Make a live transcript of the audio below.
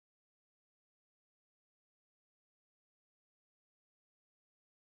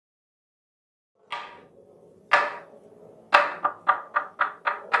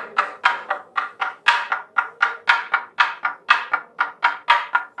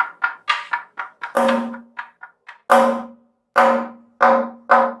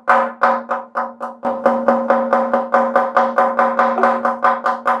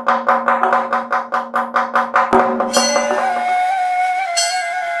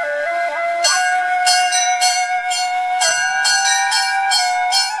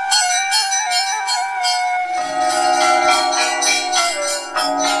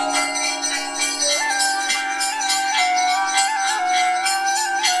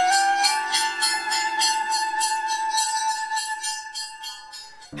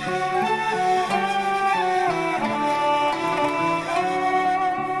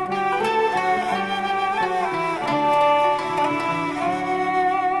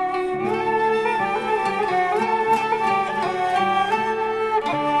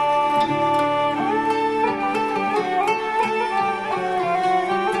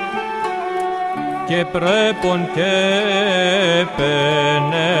και πρέπον και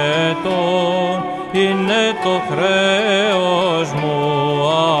πενέτον, είναι το χρέος μου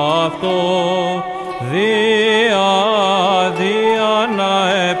αυτό, δια να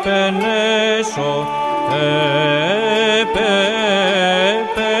επενέσω,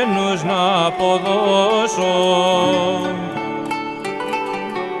 επένους να αποδώσω.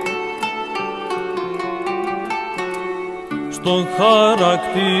 Στον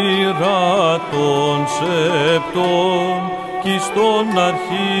χαρακτήρα των σεπτών κι στον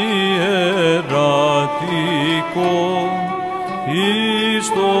αρχιερατικό, εις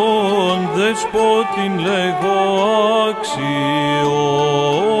τον δεσπότην λέγω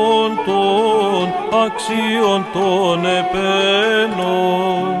αξίων των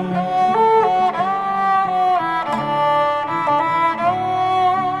επένων.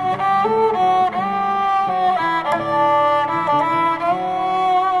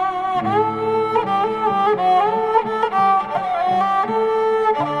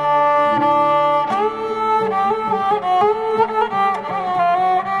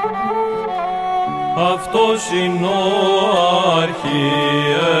 Αυτός είναι ο αρχιερεύς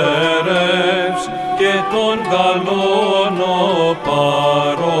και των καλών ο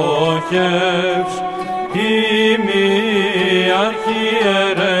παροχεύς, ημί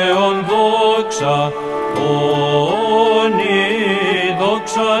αρχιερέων δόξα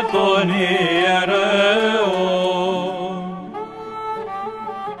των ιερέων.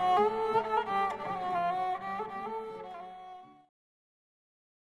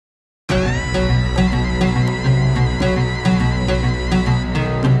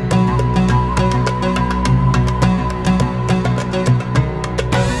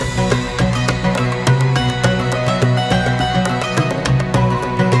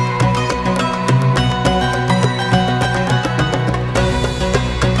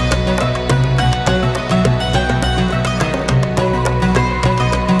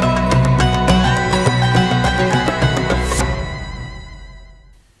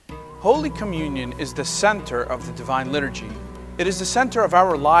 Holy Communion is the center of the Divine Liturgy. It is the center of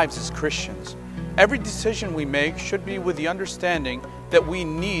our lives as Christians. Every decision we make should be with the understanding that we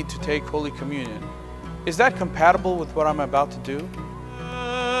need to take Holy Communion. Is that compatible with what I'm about to do?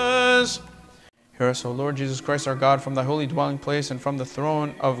 Yes. Hear us, O Lord Jesus Christ, our God, from thy holy dwelling place and from the throne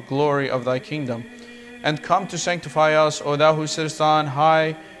of glory of thy kingdom. And come to sanctify us, O thou who sittest on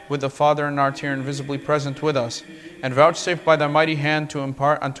high, with the Father and art here invisibly present with us, and vouchsafe by thy mighty hand to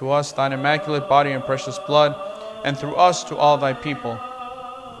impart unto us thine immaculate body and precious blood, and through us to all thy people.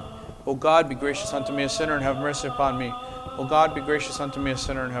 O God, be gracious unto me, a sinner, and have mercy upon me. O God, be gracious unto me, a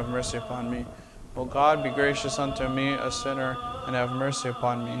sinner, and have mercy upon me. O God, be gracious unto me, a sinner, and have mercy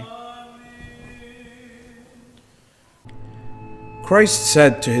upon me. Christ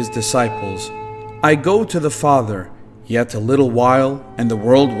said to his disciples, I go to the Father, yet a little while, and the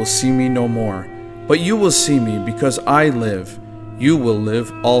world will see me no more. But you will see me, because I live. You will live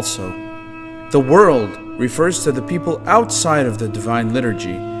also. The world refers to the people outside of the Divine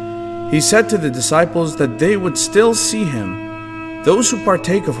Liturgy. He said to the disciples that they would still see him. Those who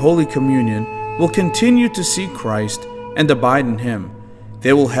partake of Holy Communion will continue to see Christ and abide in him.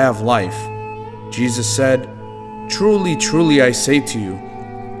 They will have life. Jesus said, Truly, truly, I say to you,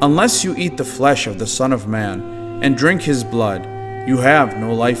 unless you eat the flesh of the Son of Man and drink his blood, you have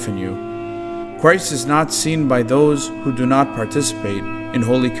no life in you. Christ is not seen by those who do not participate in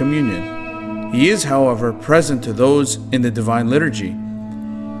Holy Communion. He is, however, present to those in the Divine Liturgy.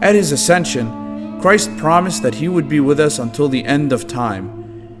 At his ascension, Christ promised that he would be with us until the end of time,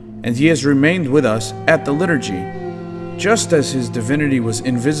 and he has remained with us at the liturgy. Just as his divinity was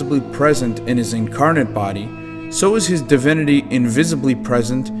invisibly present in his incarnate body, so is his divinity invisibly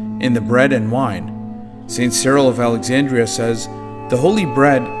present in the bread and wine. St. Cyril of Alexandria says, the holy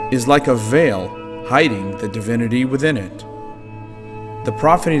bread is like a veil hiding the divinity within it. The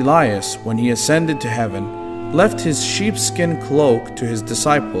prophet Elias, when he ascended to heaven, left his sheepskin cloak to his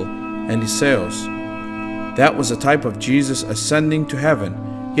disciple, Eliseus. That was a type of Jesus ascending to heaven,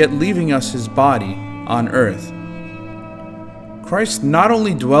 yet leaving us his body on earth. Christ not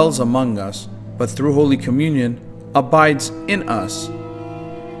only dwells among us, but through Holy Communion abides in us.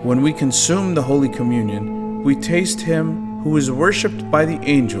 When we consume the Holy Communion, we taste him who is worshipped by the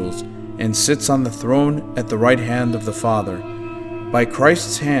angels and sits on the throne at the right hand of the Father. By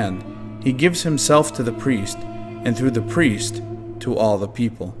Christ's hand, he gives himself to the priest, and through the priest, to all the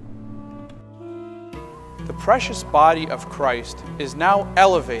people. The precious body of Christ is now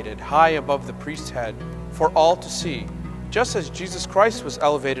elevated high above the priest's head for all to see, just as Jesus Christ was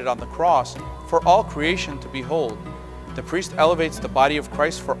elevated on the cross for all creation to behold. The priest elevates the body of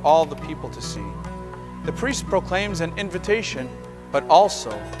Christ for all the people to see. The priest proclaims an invitation, but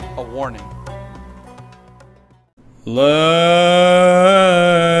also a warning. Let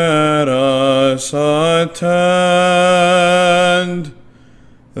us attend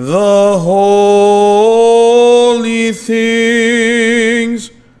the holy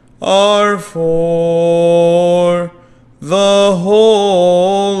things are for the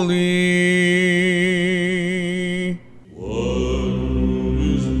holy. One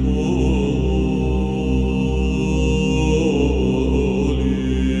is holy.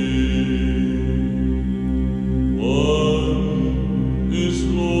 One is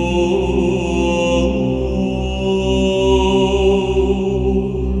Lord.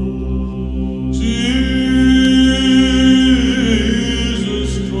 Jesus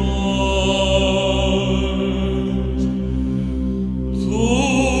Christ.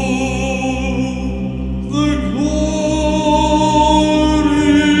 Through the glory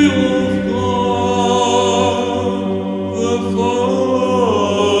of God the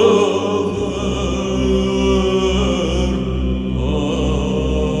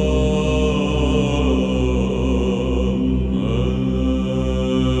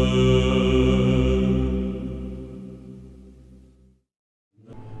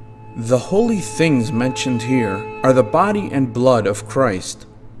The holy things mentioned here are the body and blood of Christ.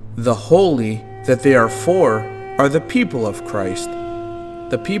 The holy that they are for are the people of Christ.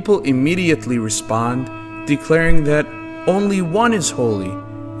 The people immediately respond, declaring that only one is holy,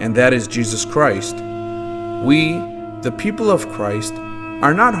 and that is Jesus Christ. We, the people of Christ,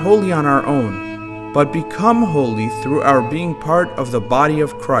 are not holy on our own, but become holy through our being part of the body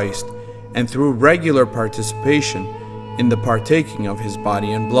of Christ and through regular participation in the partaking of his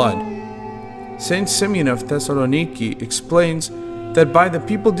body and blood. Saint Simeon of Thessaloniki explains that by the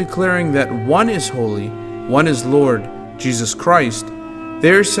people declaring that one is holy, one is Lord, Jesus Christ, they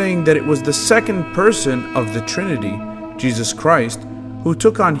are saying that it was the second person of the Trinity, Jesus Christ, who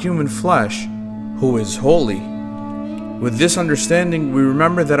took on human flesh, who is holy. With this understanding, we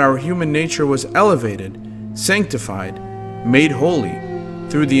remember that our human nature was elevated, sanctified, made holy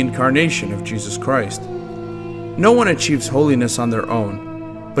through the incarnation of Jesus Christ. No one achieves holiness on their own,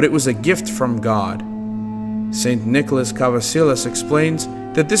 but it was a gift from God. Saint Nicholas Cavasilas explains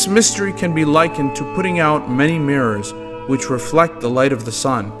that this mystery can be likened to putting out many mirrors which reflect the light of the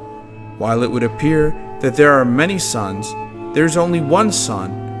sun. While it would appear that there are many suns, there is only one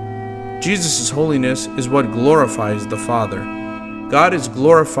sun. Jesus' holiness is what glorifies the Father. God is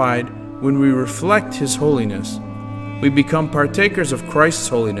glorified when we reflect His holiness. We become partakers of Christ's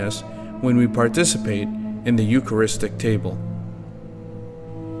holiness when we participate in the Eucharistic table.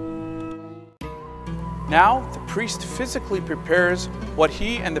 Now, the priest physically prepares what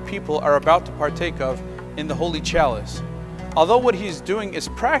he and the people are about to partake of in the holy chalice. Although what he is doing is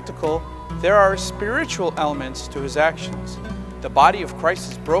practical, there are spiritual elements to his actions. The body of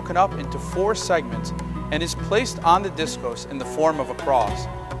Christ is broken up into 4 segments and is placed on the discos in the form of a cross.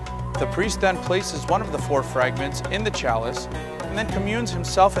 The priest then places one of the 4 fragments in the chalice and then communes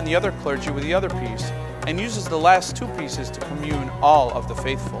himself and the other clergy with the other piece and uses the last 2 pieces to commune all of the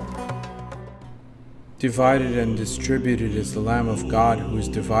faithful. Divided and distributed is the Lamb of God, who is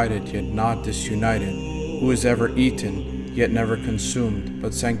divided yet not disunited, who is ever eaten yet never consumed,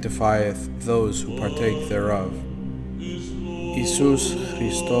 but sanctifieth those who partake thereof. Isus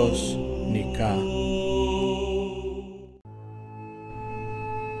Christos Nika.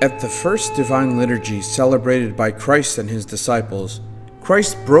 At the first Divine Liturgy celebrated by Christ and His disciples,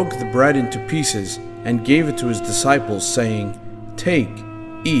 Christ broke the bread into pieces and gave it to His disciples, saying, "Take,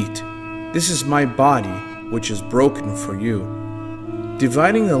 eat. This is my body, which is broken for you."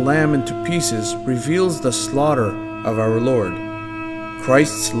 Dividing the lamb into pieces reveals the slaughter of our Lord.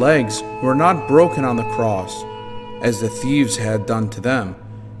 Christ's legs were not broken on the cross, as the thieves had done to them,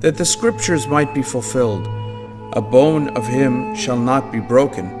 that the scriptures might be fulfilled, "A bone of him shall not be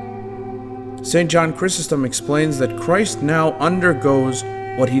broken." St. John Chrysostom explains that Christ now undergoes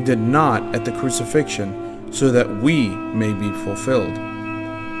what he did not at the crucifixion, so that we may be fulfilled.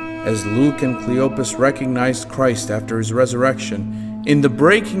 As Luke and Cleopas recognized Christ after his resurrection, in the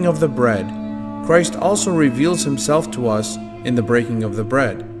breaking of the bread, Christ also reveals himself to us in the breaking of the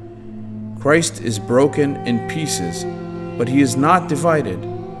bread. Christ is broken in pieces, but he is not divided.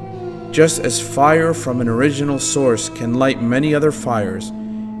 Just as fire from an original source can light many other fires,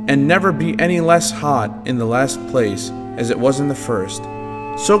 and never be any less hot in the last place as it was in the first,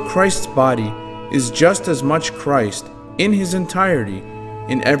 so Christ's body is just as much Christ in his entirety,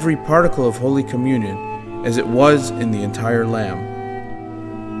 in every particle of Holy Communion, as it was in the entire Lamb.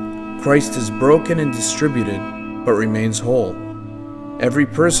 Christ is broken and distributed, but remains whole. Every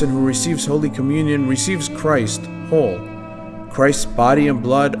person who receives Holy Communion receives Christ whole. Christ's body and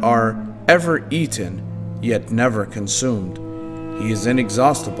blood are ever eaten, yet never consumed. He is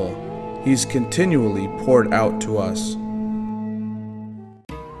inexhaustible. He is continually poured out to us.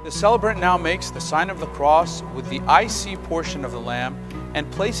 The celebrant now makes the sign of the cross with the IC portion of the lamb and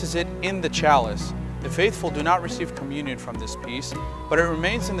places it in the chalice. The faithful do not receive communion from this piece, but it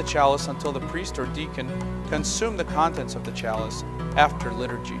remains in the chalice until the priest or deacon consume the contents of the chalice after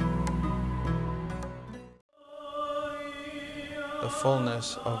liturgy. The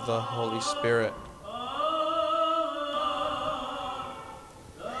fullness of the Holy Spirit.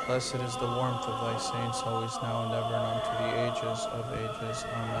 Blessed is the warmth of thy saints, always, now, and ever, and unto the ages of ages.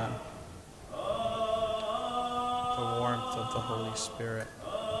 Amen. The warmth of the Holy Spirit.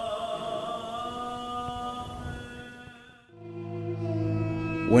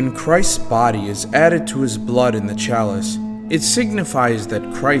 When Christ's body is added to his blood in the chalice, it signifies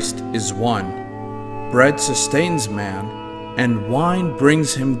that Christ is one. Bread sustains man, and wine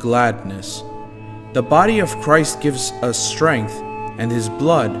brings him gladness. The body of Christ gives us strength, and his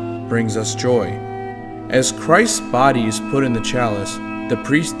blood brings us joy. As Christ's body is put in the chalice, the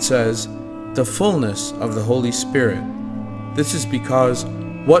priest says, "The fullness of the Holy Spirit." This is because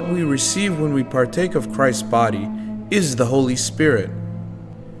what we receive when we partake of Christ's body is the Holy Spirit.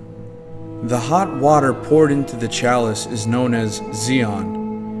 The hot water poured into the chalice is known as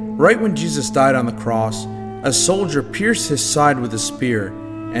Zion. Right when Jesus died on the cross, a soldier pierced his side with a spear,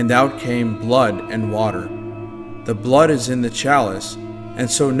 and out came blood and water. The blood is in the chalice,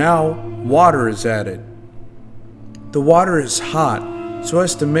 and so now water is added. The water is hot so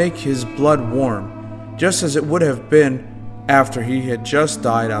as to make his blood warm, just as it would have been after he had just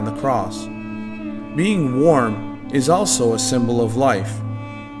died on the cross. Being warm is also a symbol of life.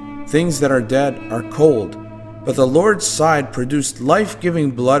 Things that are dead are cold, but the Lord's side produced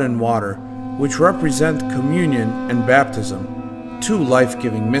life-giving blood and water, which represent communion and baptism, two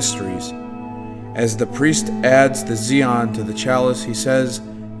life-giving mysteries. As the priest adds the Zion to the chalice, he says,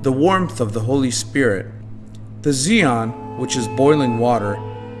 "The warmth of the Holy Spirit." The Zion, which is boiling water,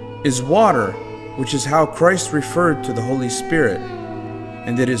 is water, which is how Christ referred to the Holy Spirit.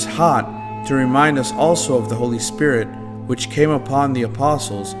 And it is hot to remind us also of the Holy Spirit, which came upon the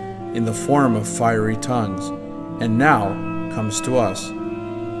apostles in the form of fiery tongues, and now comes to us.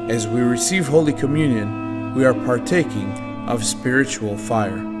 As we receive Holy Communion, we are partaking of spiritual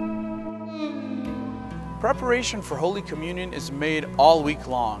fire. Preparation for Holy Communion is made all week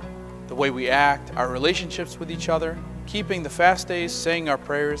long. The way we act, our relationships with each other, keeping the fast days, saying our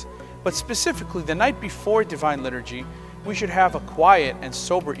prayers, but specifically the night before Divine Liturgy, we should have a quiet and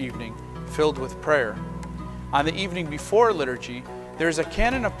sober evening filled with prayer. On the evening before Liturgy, there is a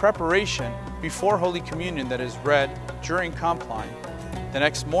canon of preparation before Holy Communion that is read during Compline. The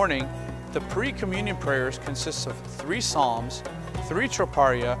next morning, the pre-communion prayers consist of 3 psalms, 3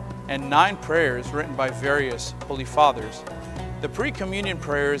 troparia, and 9 prayers written by various Holy Fathers. The pre-communion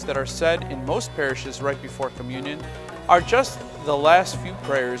prayers that are said in most parishes right before communion are just the last few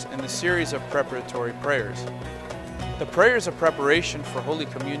prayers in the series of preparatory prayers. The prayers of preparation for Holy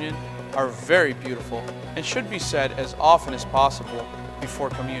Communion are very beautiful and should be said as often as possible before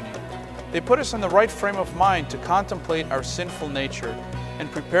communion. They put us in the right frame of mind to contemplate our sinful nature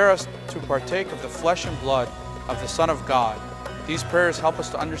and prepare us to partake of the flesh and blood of the Son of God. These prayers help us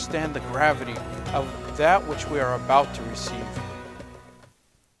to understand the gravity of that which we are about to receive.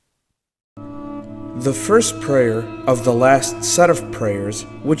 The first prayer of the last set of prayers,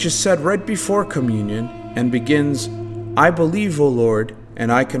 which is said right before communion and begins, "I believe, O Lord,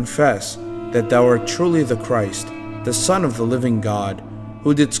 and I confess that thou art truly the Christ, the Son of the living God,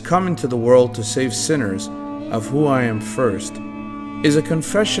 who didst come into the world to save sinners, of whom I am first," is a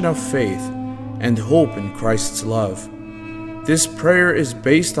confession of faith and hope in Christ's love. This prayer is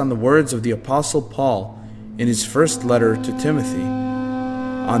based on the words of the Apostle Paul in his first letter to Timothy.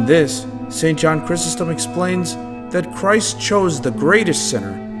 On this, St. John Chrysostom explains that Christ chose the greatest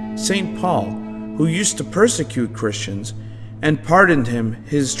sinner, St. Paul, who used to persecute Christians, and pardoned him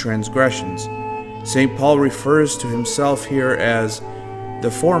his transgressions. St. Paul refers to himself here as the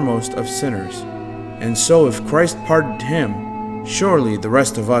foremost of sinners. And so if Christ pardoned him, surely the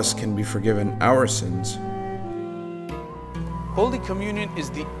rest of us can be forgiven our sins. Holy Communion is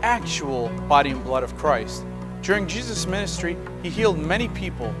the actual body and blood of Christ. During Jesus' ministry, he healed many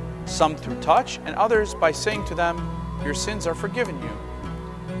people, some through touch and others by saying to them, "Your sins are forgiven you."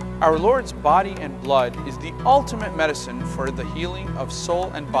 Our Lord's body and blood is the ultimate medicine for the healing of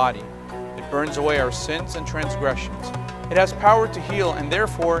soul and body. It burns away our sins and transgressions. It has power to heal and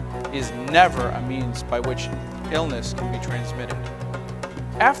therefore is never a means by which illness can be transmitted.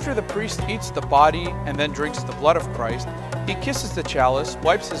 After the priest eats the body and then drinks the blood of Christ, he kisses the chalice,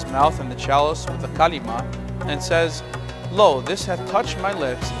 wipes his mouth and the chalice with the kalima, and says, "Lo, this hath touched my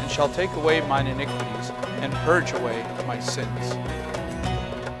lips, and shall take away mine iniquities, and purge away my sins."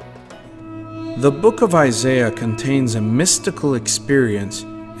 The book of Isaiah contains a mystical experience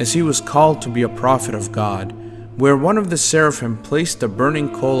as he was called to be a prophet of God, where one of the seraphim placed a burning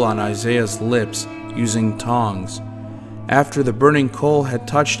coal on Isaiah's lips using tongs. After the burning coal had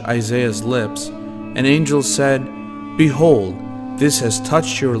touched Isaiah's lips, an angel said, "Behold, this has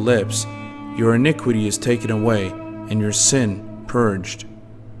touched your lips. Your iniquity is taken away, and your sin purged."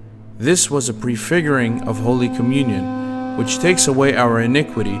 This was a prefiguring of Holy Communion, which takes away our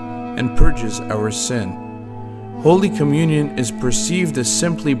iniquity and purges our sin. Holy Communion is perceived as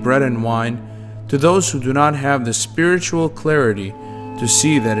simply bread and wine to those who do not have the spiritual clarity to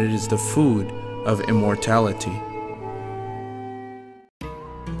see that it is the food of immortality.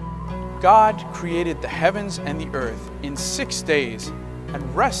 God created the heavens and the earth in 6 days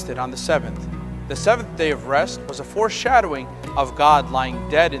and rested on the seventh. The seventh day of rest was a foreshadowing of God lying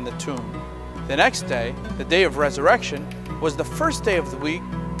dead in the tomb. The next day, the day of resurrection, was the first day of the week,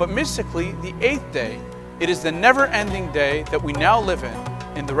 but mystically the 8th day. It is the never-ending day that we now live in,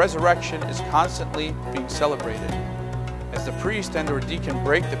 and the resurrection is constantly being celebrated. As the priest and or deacon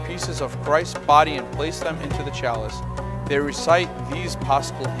break the pieces of Christ's body and place them into the chalice, they recite these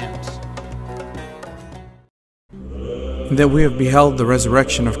paschal hymns. That we have beheld the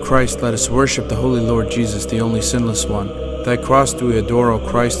resurrection of Christ, let us worship the Holy Lord Jesus, the only sinless one. Thy cross do we adore, O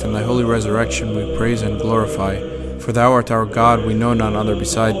Christ, and thy holy resurrection we praise and glorify. For thou art our God, we know none other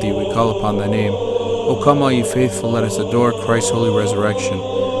beside thee, we call upon thy name. O come, all ye faithful, let us adore Christ's holy resurrection.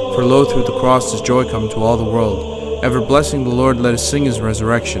 For lo, through the cross is joy come to all the world. Ever blessing the Lord, let us sing his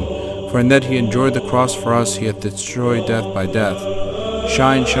resurrection. For in that he endured the cross for us, he hath destroyed death by death.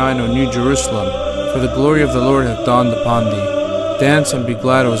 Shine, shine, O New Jerusalem, for the glory of the Lord hath dawned upon thee. Dance and be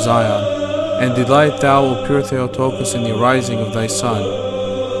glad, O Zion, and delight thou, O pure Theotokos, in the arising of thy Son.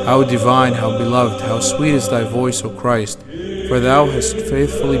 How divine, how beloved, how sweet is thy voice, O Christ, for thou hast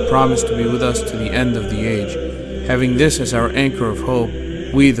faithfully promised to be with us to the end of the age. Having this as our anchor of hope,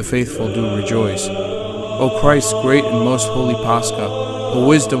 we the faithful do rejoice. O Christ, great and most holy Pascha, O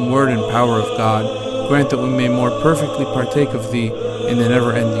wisdom, word, and power of God, grant that we may more perfectly partake of thee in the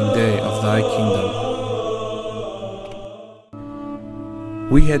never-ending day of thy kingdom.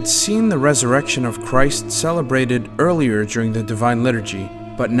 We had seen the resurrection of Christ celebrated earlier during the Divine Liturgy,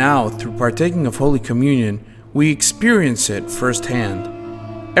 but now, through partaking of Holy Communion, we experience it firsthand.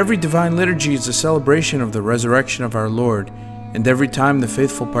 Every Divine Liturgy is a celebration of the resurrection of our Lord, and every time the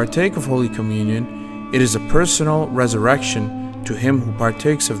faithful partake of Holy Communion, it is a personal resurrection to him who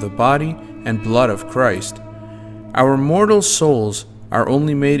partakes of the body and blood of Christ. Our mortal souls are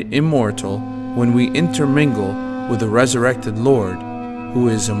only made immortal when we intermingle with the resurrected Lord, who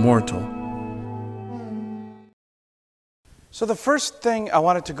is immortal. So the first thing I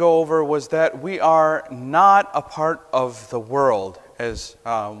wanted to go over was that we are not a part of the world, as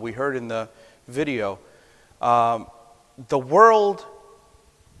we heard in the video. The world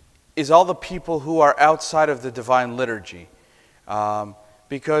is all the people who are outside of the Divine Liturgy.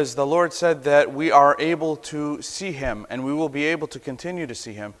 Because the Lord said that we are able to see him, and we will be able to continue to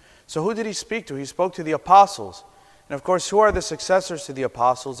see him. So who did he speak to? He spoke to the apostles. And of course, who are the successors to the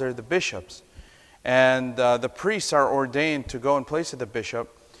apostles? They're the bishops. And the priests are ordained to go in place of the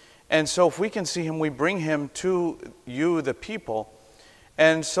bishop. And so if we can see him, we bring him to you, the people.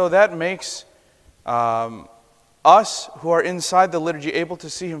 And so that makes us who are inside the liturgy able to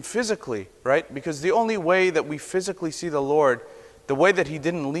see him physically, right? Because the only way that we physically see the Lord, the way that he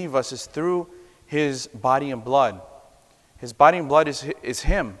didn't leave us, is through his body and blood. His body and blood is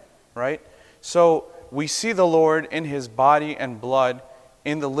him, right? So we see the Lord in his body and blood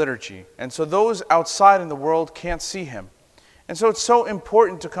in the liturgy. And so those outside in the world can't see him. And so it's so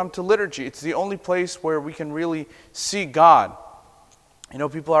important to come to liturgy. It's the only place where we can really see God. You know,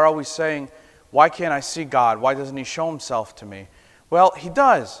 people are always saying, why can't I see God? Why doesn't he show himself to me? Well, he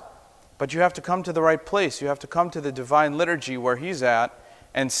does. But you have to come to the right place. You have to come to the Divine Liturgy where he's at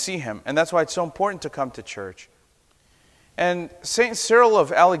and see him. And that's why it's so important to come to church. And St. Cyril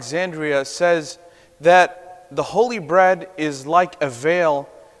of Alexandria says that the holy bread is like a veil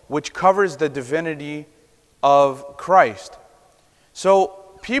which covers the divinity of Christ.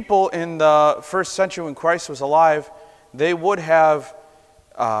 So people in the first century when Christ was alive, they would have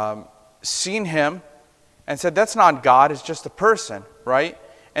seen him and said, that's not God, it's just a person, right?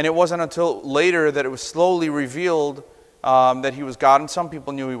 And it wasn't until later that it was slowly revealed that he was God. And some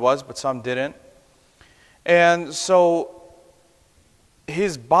people knew he was, but some didn't. And so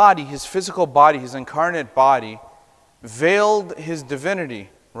his body, his physical body, his incarnate body, veiled his divinity,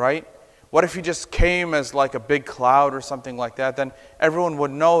 right? What if he just came as like a big cloud or something like that? Then everyone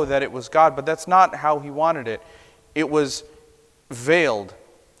would know that it was God, but that's not how he wanted it. It was veiled.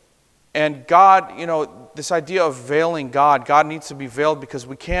 And God, this idea of veiling God needs to be veiled because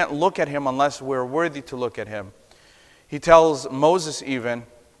we can't look at him unless we're worthy to look at him. He tells Moses even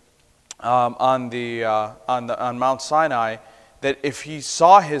on Mount Sinai that if he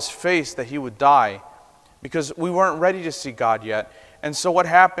saw his face that he would die, because we weren't ready to see God yet. And so what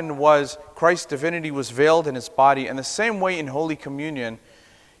happened was Christ's divinity was veiled in his body, and the same way in Holy Communion,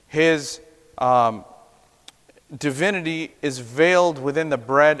 his divinity is veiled within the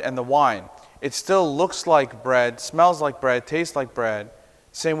bread and the wine. It still looks like bread, smells like bread, tastes like bread.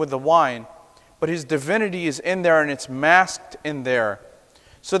 Same with the wine. But his divinity is in there and it's masked in there.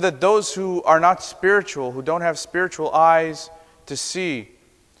 So that those who are not spiritual, who don't have spiritual eyes to see,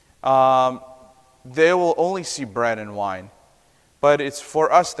 they will only see bread and wine. But it's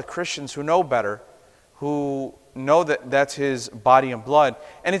for us, the Christians who know better, who know that that's his body and blood.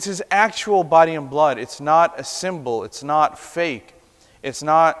 And it's his actual body and blood. It's not a symbol. It's not fake. It's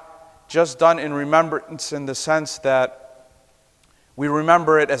not just done in remembrance in the sense that we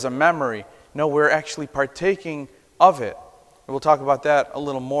remember it as a memory. No, we're actually partaking of it. We'll talk about that a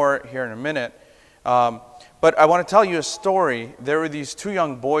little more here in a minute. But I want to tell you a story. There were these two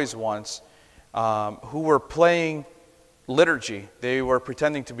young boys once who were playing liturgy. They were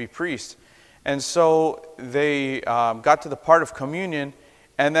pretending to be priests. And so they got to the part of communion,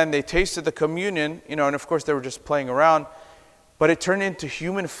 and then they tasted the communion, and of course they were just playing around, but it turned into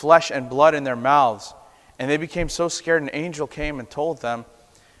human flesh and blood in their mouths. And they became so scared, an angel came and told them,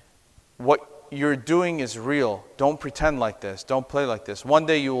 what you're doing is real. Don't pretend like this. Don't play like this. One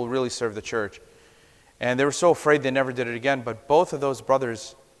day you will really serve the church. And they were so afraid they never did it again, but both of those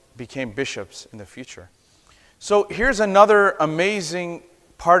brothers became bishops in the future. So here's another amazing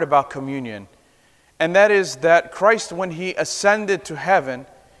part about communion, and that is that Christ, when he ascended to heaven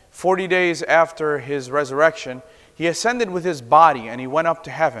 40 days after his resurrection, he ascended with his body and he went up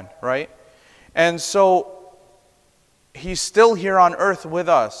to heaven, right? And so he's still here on earth with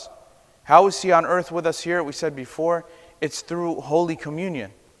us. How is he on earth with us here? We said before, it's through Holy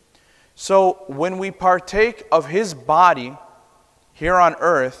Communion. So when we partake of his body here on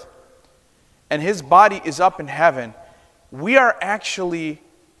earth, and his body is up in heaven, we are actually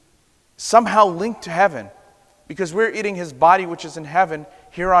somehow linked to heaven because we're eating his body which is in heaven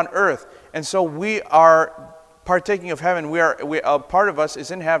here on earth. And so we are partaking of heaven. A part of us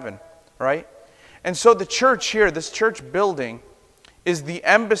is in heaven, right? And so the church here, this church building, is the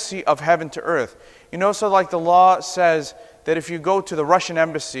embassy of heaven to earth. So like the law says that if you go to the Russian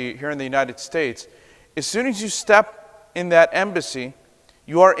embassy here in the United States, as soon as you step in that embassy,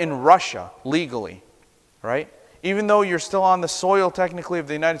 you are in Russia legally, right? Even though you're still on the soil technically of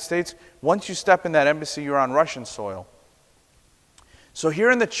the United States, once you step in that embassy, you're on Russian soil. So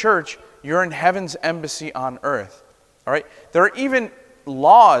here in the church, you're in heaven's embassy on earth, all right? There are even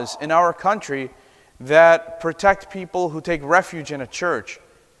laws in our country that protect people who take refuge in a church,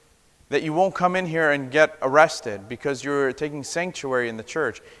 that you won't come in here and get arrested because you're taking sanctuary in the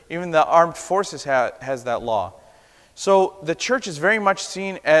church. Even the armed forces has that law. So the church is very much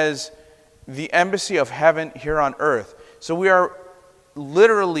seen as the embassy of heaven here on earth. So we are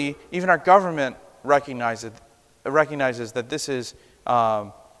literally, even our government recognizes that this is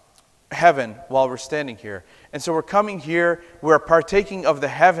heaven while we're standing here. And so we're coming here, we're partaking of the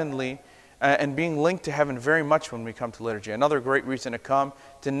heavenly and being linked to heaven very much when we come to liturgy. Another great reason to come,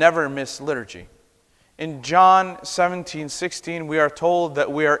 to never miss liturgy. In John 17:16, we are told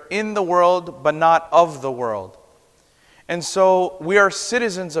that we are in the world, but not of the world. And so we are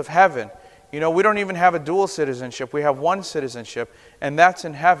citizens of heaven. We don't even have a dual citizenship. We have one citizenship, and that's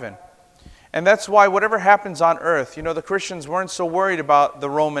in heaven. And that's why whatever happens on earth, the Christians weren't so worried about the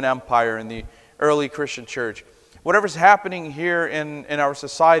Roman Empire and the early Christian church. Whatever's happening here in our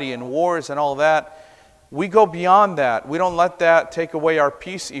society, in wars and all that, we go beyond that. We don't let that take away our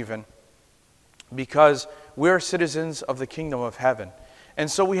peace even, because we're citizens of the kingdom of heaven. And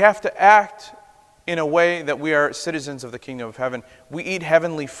so we have to act in a way that we are citizens of the kingdom of heaven. We eat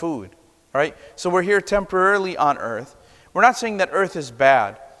heavenly food, right? So we're here temporarily on earth. We're not saying that earth is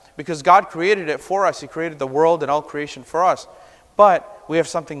bad, because God created it for us. He created the world and all creation for us. But we have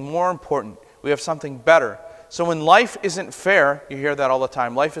something more important. We have something better. So when life isn't fair, you hear that all the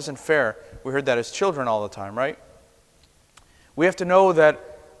time, life isn't fair. We heard that as children all the time, right? We have to know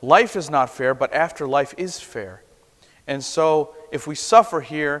that life is not fair, but afterlife is fair. And so if we suffer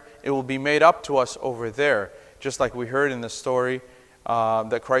here, it will be made up to us over there. Just like we heard in the story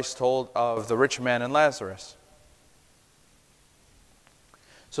that Christ told of the rich man and Lazarus.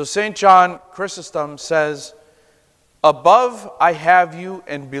 So St. John Chrysostom says, "Above I have you,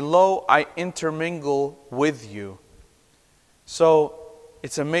 and below I intermingle with you." So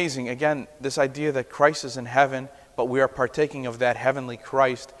it's amazing, again, this idea that Christ is in heaven, but we are partaking of that heavenly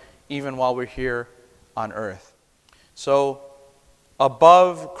Christ even while we're here on earth. So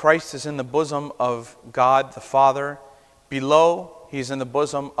above, Christ is in the bosom of God the Father. Below, He's in the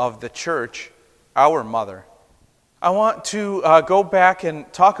bosom of the church, our mother. I want to go back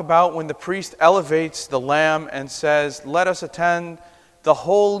and talk about when the priest elevates the lamb and says, "Let us attend, the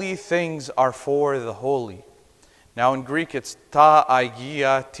holy things are for the holy." Now in Greek it's ta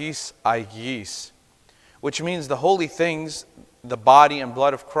aigia tis aigis, which means the holy things, the body and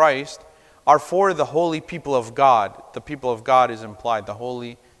blood of Christ, are for the holy people of God. The people of God is implied, the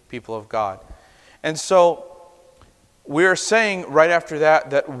holy people of God. And so we're saying right after that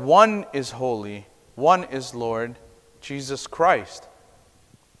that one is holy, one is Lord, Jesus Christ.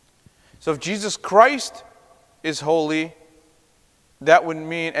 So if Jesus Christ is holy, that would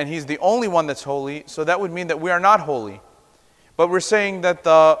mean, and He's the only one that's holy, so that would mean that we are not holy. But we're saying that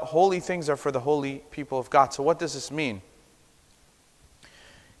the holy things are for the holy people of God. So what does this mean?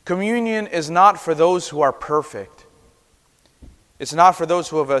 Communion is not for those who are perfect. It's not for those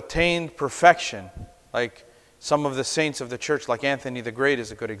who have attained perfection, like some of the saints of the church, like Anthony the Great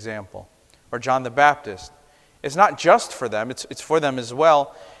is a good example, or John the Baptist. It's not just for them, it's for them as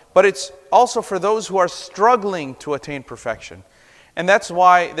well, but it's also for those who are struggling to attain perfection. And that's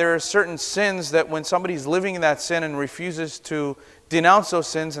why there are certain sins that when somebody's living in that sin and refuses to denounce those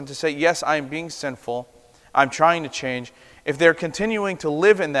sins and to say, yes, I am being sinful, I'm trying to change, if they're continuing to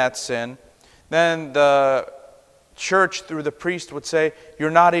live in that sin, then the church through the priest would say,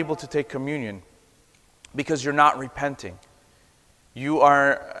 you're not able to take communion because you're not repenting. You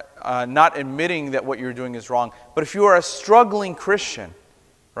are not admitting that what you're doing is wrong. But if you are a struggling Christian,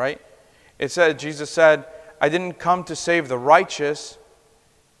 right? It said, Jesus said, I didn't come to save the righteous,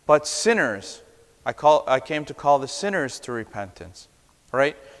 but sinners. I came to call the sinners to repentance,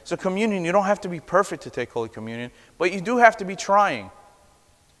 right? So communion, you don't have to be perfect to take Holy Communion, but you do have to be trying,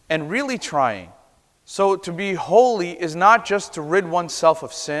 and really trying. So to be holy is not just to rid oneself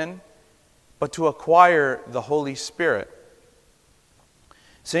of sin, but to acquire the Holy Spirit.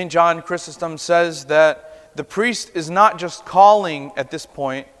 St. John Chrysostom says that the priest is not just calling, at this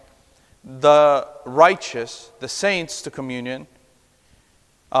point, the righteous, the saints to communion,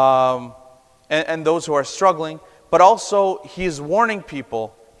 and those who are struggling, but also he is warning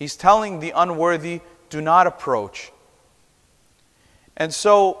people. He's telling the unworthy, do not approach. And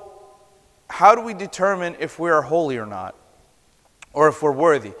so, how do we determine if we are holy or not? Or if we're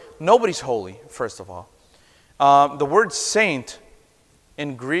worthy? Nobody's holy, first of all. The word saint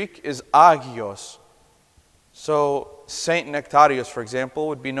in Greek is agios. So, Saint Nectarios, for example,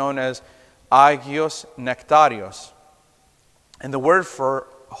 would be known as agios nectarios. And the word for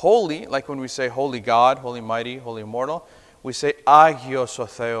holy, like when we say holy God, holy mighty, holy immortal, we say agios o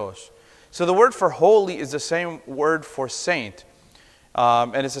theos. So the word for holy is the same word for saint.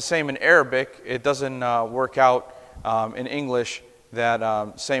 And it's the same in Arabic. It doesn't work out in English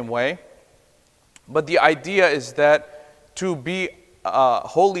that same way. But the idea is that to be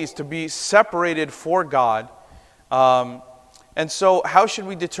holy is to be separated for God. And so how should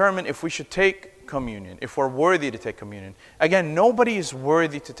we determine if we should take communion, if we're worthy to take communion? Again, nobody is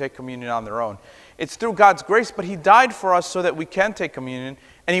worthy to take communion on their own. It's through God's grace, but He died for us so that we can take communion,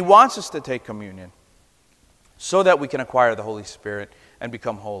 and He wants us to take communion so that we can acquire the Holy Spirit and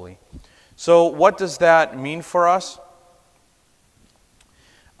become holy. So what does that mean for us?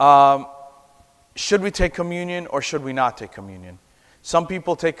 Should we take communion or should we not take communion? Some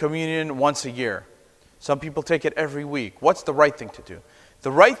people take communion once a year. Some people take it every week. What's the right thing to do?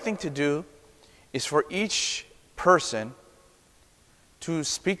 The right thing to do is for each person to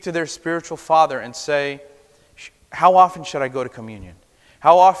speak to their spiritual father and say, how often should I go to communion?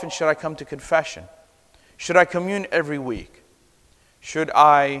 How often should I come to confession? Should I commune every week? Should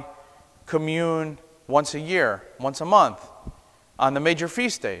I commune once a year, once a month, on the major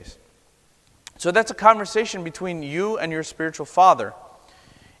feast days? So that's a conversation between you and your spiritual father.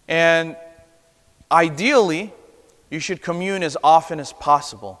 And ideally, you should commune as often as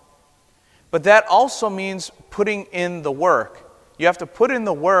possible. But that also means putting in the work. You have to put in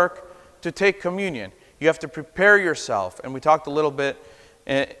the work to take communion. You have to prepare yourself. And we talked a little bit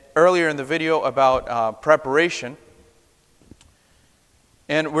earlier in the video about preparation.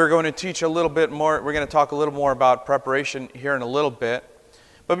 And we're going to teach a little bit more. We're going to talk a little more about preparation here in a little bit.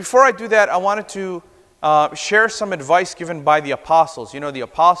 But before I do that, I wanted to share some advice given by the apostles. You know, the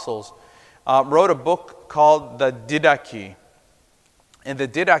apostles wrote a book called the Didache. And the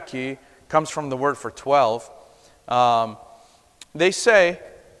Didache comes from the word for 12. They say,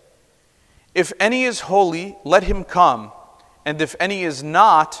 if any is holy, let him come. And if any is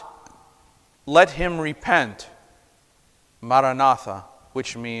not, let him repent. Maranatha,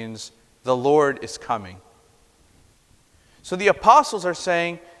 which means the Lord is coming. So the apostles are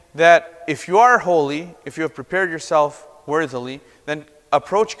saying that if you are holy, if you have prepared yourself worthily, then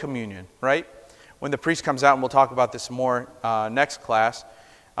approach communion, right? When the priest comes out, and we'll talk about this more next class,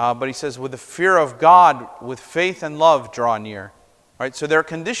 but he says, with the fear of God, with faith and love, draw near. Right? So there are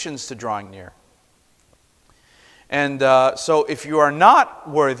conditions to drawing near. And so if you are not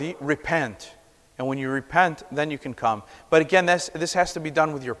worthy, repent. And when you repent, then you can come. But again, this has to be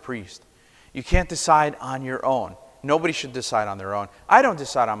done with your priest. You can't decide on your own. Nobody should decide on their own. I don't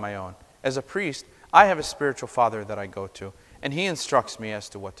decide on my own. As a priest, I have a spiritual father that I go to, and he instructs me as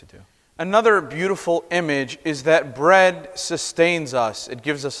to what to do. Another beautiful image is that bread sustains us. It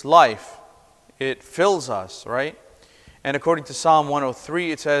gives us life. It fills us, right? And according to Psalm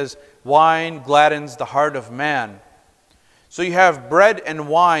 103, it says, wine gladdens the heart of man. So you have bread and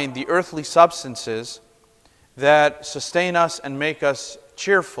wine, the earthly substances that sustain us and make us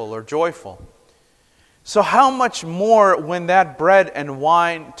cheerful or joyful. So how much more when that bread and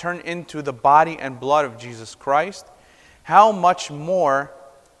wine turn into the body and blood of Jesus Christ, how much more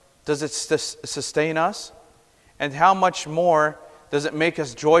does it sustain us? And how much more does it make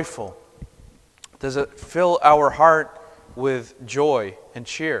us joyful? Does it fill our heart with joy and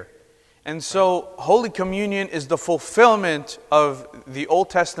cheer? And so Holy Communion is the fulfillment of the Old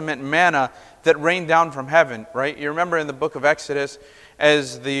Testament manna that rained down from heaven, right? You remember in the book of Exodus,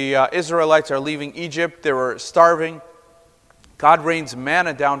 as the Israelites are leaving Egypt, they were starving. God rains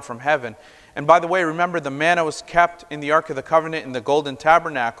manna down from heaven. And by the way, remember the manna was kept in the Ark of the Covenant in the Golden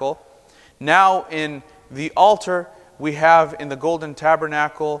Tabernacle. Now in the altar, we have in the Golden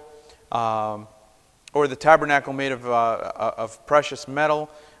Tabernacle, or the tabernacle made of precious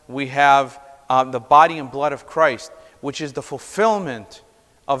metal, we have the body and blood of Christ, which is the fulfillment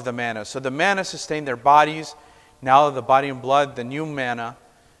of the manna. So the manna sustained their bodies. Now the body and blood, the new manna,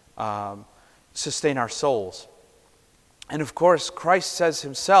 sustain our souls. And of course, Christ says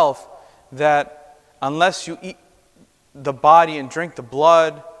himself that unless you eat the body and drink the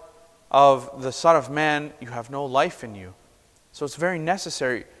blood of the Son of Man, you have no life in you. So it's very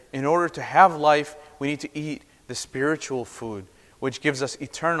necessary. In order to have life, we need to eat the spiritual food, which gives us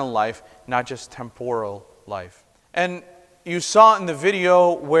eternal life, not just temporal life. And you saw in the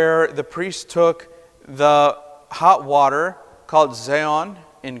video where the priest took the hot water, called zeon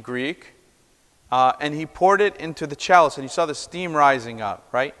in Greek, and he poured it into the chalice, and you saw the steam rising up,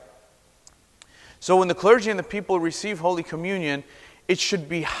 right? So when the clergy and the people receive Holy Communion, it should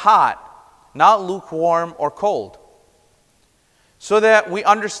be hot, not lukewarm or cold, so that we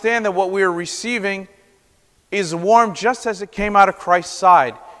understand that what we are receiving is warm just as it came out of Christ's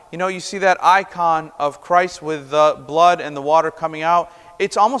side. You know, you see that icon of Christ with the blood and the water coming out.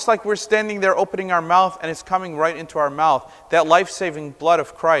 It's almost like we're standing there opening our mouth and it's coming right into our mouth. That life-saving blood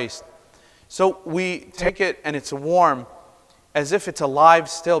of Christ. So we take it and it's warm as if it's alive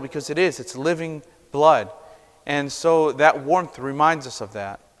still, because it is. It's living blood. And so that warmth reminds us of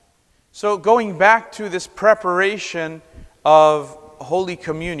that. So going back to this preparation of Holy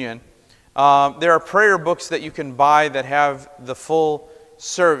Communion, there are prayer books that you can buy that have the full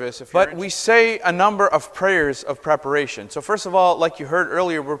service. But we say a number of prayers of preparation. So first of all, like you heard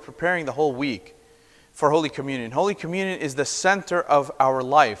earlier, we're preparing the whole week for Holy Communion. Holy Communion is the center of our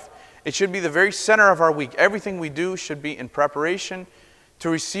life. It should be the very center of our week. Everything we do should be in preparation to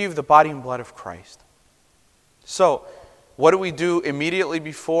receive the body and blood of Christ. So, what do we do immediately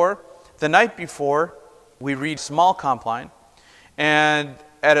before? The night before, we read small compline, and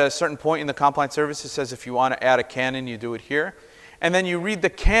at a certain point in the compline service, it says if you want to add a canon, you do it here. And then you read the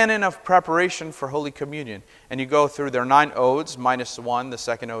canon of preparation for Holy Communion. And you go through, there are 9 odes, minus 1, the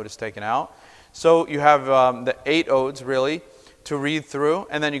second ode is taken out. So you have the 8 odes, really, to read through.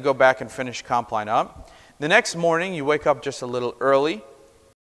 And then you go back and finish compline up. The next morning, you wake up just a little early.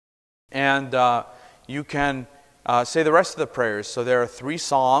 And you can say the rest of the prayers. So there are 3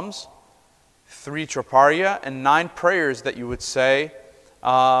 psalms, 3 troparia, and 9 prayers that you would say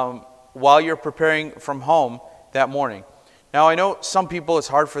while you're preparing from home that morning. Now, I know some people, it's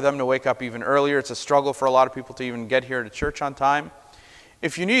hard for them to wake up even earlier. It's a struggle for a lot of people to even get here to church on time.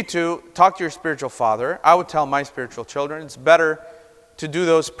 If you need to, talk to your spiritual father. I would tell my spiritual children, it's better to do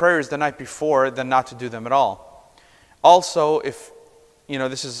those prayers the night before than not to do them at all. Also, if, you know,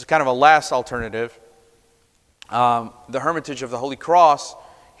 this is kind of a last alternative, The Hermitage of the Holy Cross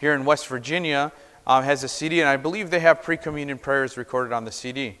here in West Virginia has a CD, and I believe they have pre-communion prayers recorded on the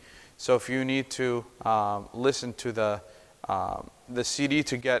CD. So if you need to listen to the CD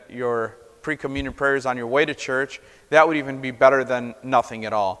to get your pre-communion prayers on your way to church, that would even be better than nothing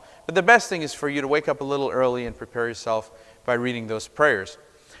at all. But the best thing is for you to wake up a little early and prepare yourself by reading those prayers.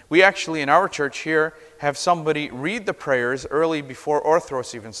 We actually, in our church here, have somebody read the prayers early before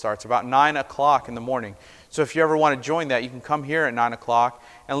Orthros even starts, about 9 o'clock in the morning. So if you ever want to join that, you can come here at 9 o'clock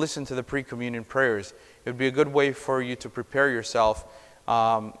and listen to the pre-communion prayers. It would be a good way for you to prepare yourself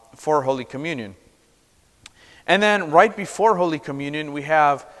for Holy Communion. And then right before Holy Communion, we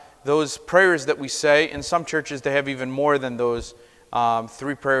have those prayers that we say. In some churches, they have even more than those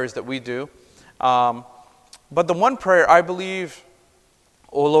 3 prayers that we do. But the one prayer, I believe,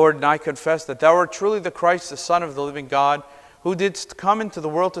 O Lord, and I confess that Thou art truly the Christ, the Son of the living God, who didst come into the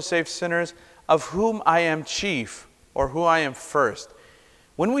world to save sinners, of whom I am chief, or who I am first.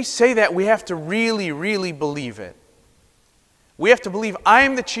 When we say that, we have to really, really believe it. We have to believe I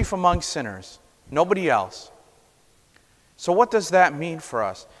am the chief among sinners, nobody else. So what does that mean for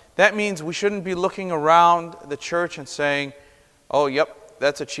us? That means we shouldn't be looking around the church and saying, oh, yep,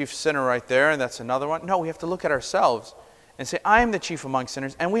 that's a chief sinner right there, and that's another one. No, we have to look at ourselves and say, I am the chief among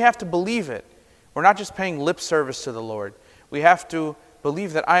sinners, and we have to believe it. We're not just paying lip service to the Lord. We have to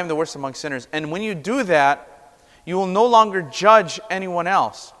believe that I am the worst among sinners. And when you do that, you will no longer judge anyone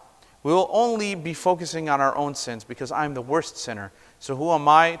else. We will only be focusing on our own sins because I am the worst sinner. So who am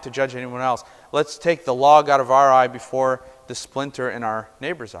I to judge anyone else? Let's take the log out of our eye before the splinter in our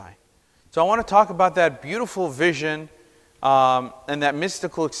neighbor's eye. So I want to talk about that beautiful vision and that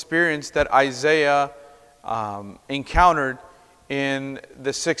mystical experience that Isaiah encountered in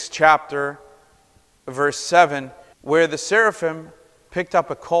the 6th chapter, verse 7, where the seraphim picked up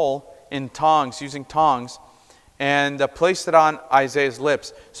a coal in tongs, using tongs, and placed it on Isaiah's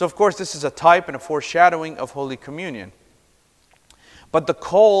lips. So of course this is a type and a foreshadowing of Holy Communion. But the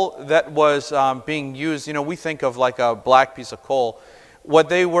coal that was being used, we think of like a black piece of coal. What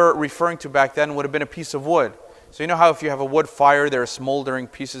they were referring to back then would have been a piece of wood. So you know how if you have a wood fire, there are smoldering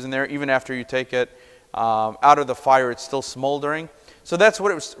pieces in there, even after you take it out of the fire, it's still smoldering. So that's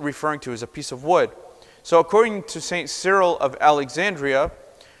what it was referring to, as a piece of wood. So according to St. Cyril of Alexandria,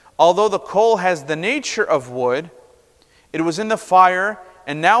 although the coal has the nature of wood, it was in the fire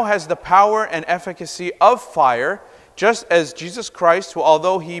and now has the power and efficacy of fire, just as Jesus Christ, who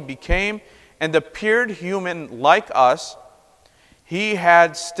although He became and appeared human like us, He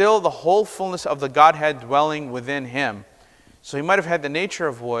had still the whole fullness of the Godhead dwelling within Him. So He might have had the nature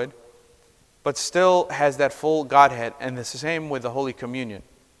of wood, but still has that full Godhead. And the same with the Holy Communion.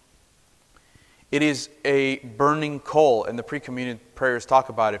 It is a burning coal, and the pre-communion prayers talk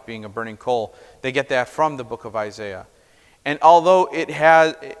about it being a burning coal. They get that from the book of Isaiah. And although it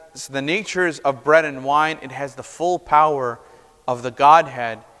has the natures of bread and wine, it has the full power of the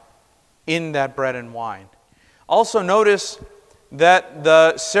Godhead in that bread and wine. Also notice that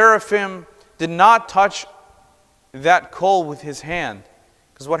the seraphim did not touch that coal with his hand.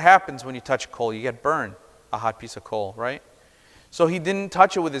 Because what happens when you touch coal? You get burned, a hot piece of coal, right? So he didn't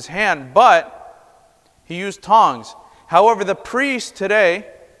touch it with his hand, but he used tongs. However, the priest today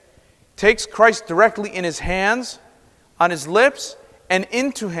takes Christ directly in his hands, on his lips, and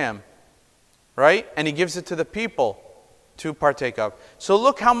into him, right? And he gives it to the people to partake of. So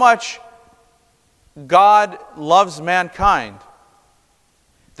look how much God loves mankind.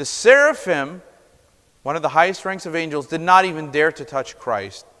 The seraphim, one of the highest ranks of angels, did not even dare to touch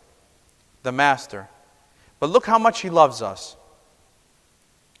Christ, the Master. But look how much He loves us.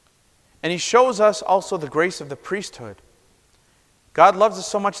 And He shows us also the grace of the priesthood. God loves us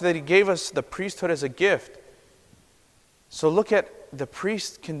so much that He gave us the priesthood as a gift. So look at, the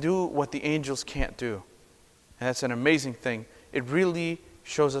priest can do what the angels can't do. And that's an amazing thing. It really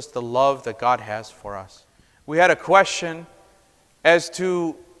shows us the love that God has for us. We had a question as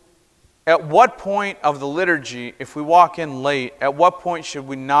to at what point of the liturgy, if we walk in late, at what point should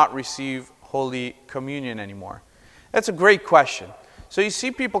we not receive Holy Communion anymore? That's a great question. So you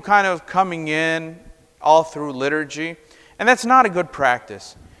see people kind of coming in all through liturgy, and that's not a good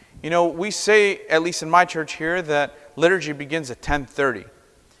practice. We say, at least in my church here, that liturgy begins at 10:30.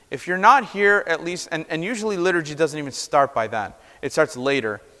 If you're not here at least, and usually liturgy doesn't even start by then. It starts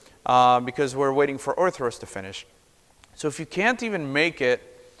later because we're waiting for Orthros to finish. So if you can't even make it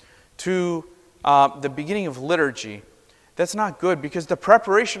to the beginning of liturgy, that's not good, because the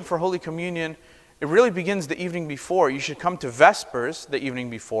preparation for Holy Communion, it really begins the evening before. You should come to Vespers the evening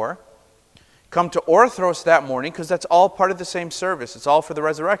before. Come to Orthros that morning, because that's all part of the same service. It's all for the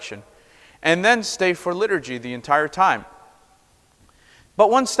resurrection. and then stay for liturgy the entire time. But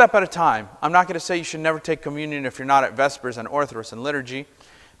one step at a time. I'm not going to say you should never take communion if you're not at Vespers and Orthros and liturgy.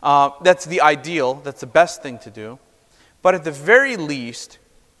 That's the ideal. That's the best thing to do. But at the very least,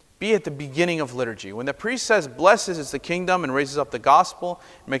 be at the beginning of liturgy. When the priest says, "Blessed is the kingdom," and raises up the gospel,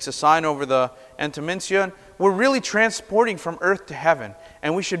 makes a sign over the entomension, we're really transporting from earth to heaven.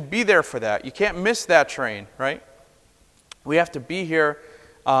 And we should be there for that. You can't miss that train, right? We have to be here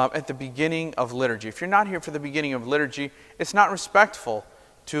at the beginning of liturgy. If you're not here for the beginning of liturgy, it's not respectful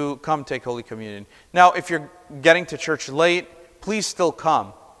to come take Holy Communion. Now, if you're getting to church late, please still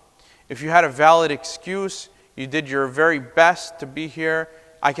come. If you had a valid excuse, you did your very best to be here,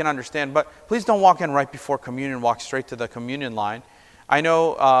 I can understand. But please don't walk in right before communion, walk straight to the communion line. I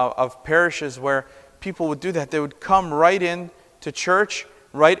know of parishes where people would do that. They would come right in to church,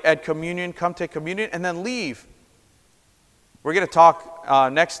 right at communion, come take communion, and then leave. We're going to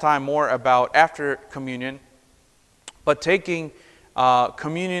talk next time more about after communion. But taking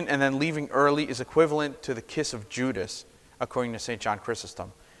communion and then leaving early is equivalent to the kiss of Judas, according to St. John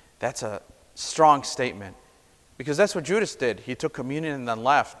Chrysostom. That's a strong statement, because that's what Judas did. He took communion and then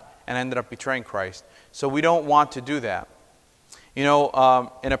left and ended up betraying Christ. So we don't want to do that. You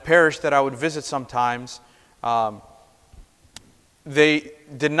know, in a parish that I would visit sometimes, they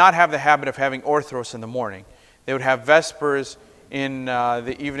did not have the habit of having Orthros in the morning. They would have Vespers in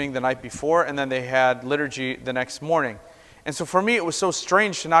the evening the night before, and then they had liturgy the next morning. And so for me, it was so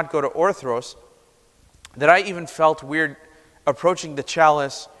strange to not go to Orthros that I even felt weird approaching the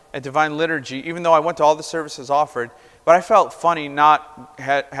chalice at Divine Liturgy, even though I went to all the services offered. But I felt funny not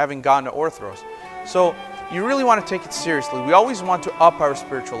having gone to Orthros. So you really want to take it seriously. We always want to up our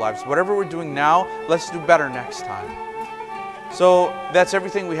spiritual lives. Whatever we're doing now, let's do better next time. So that's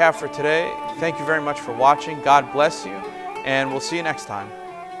everything we have for today. Thank you very much for watching. God bless you, and we'll see you next time.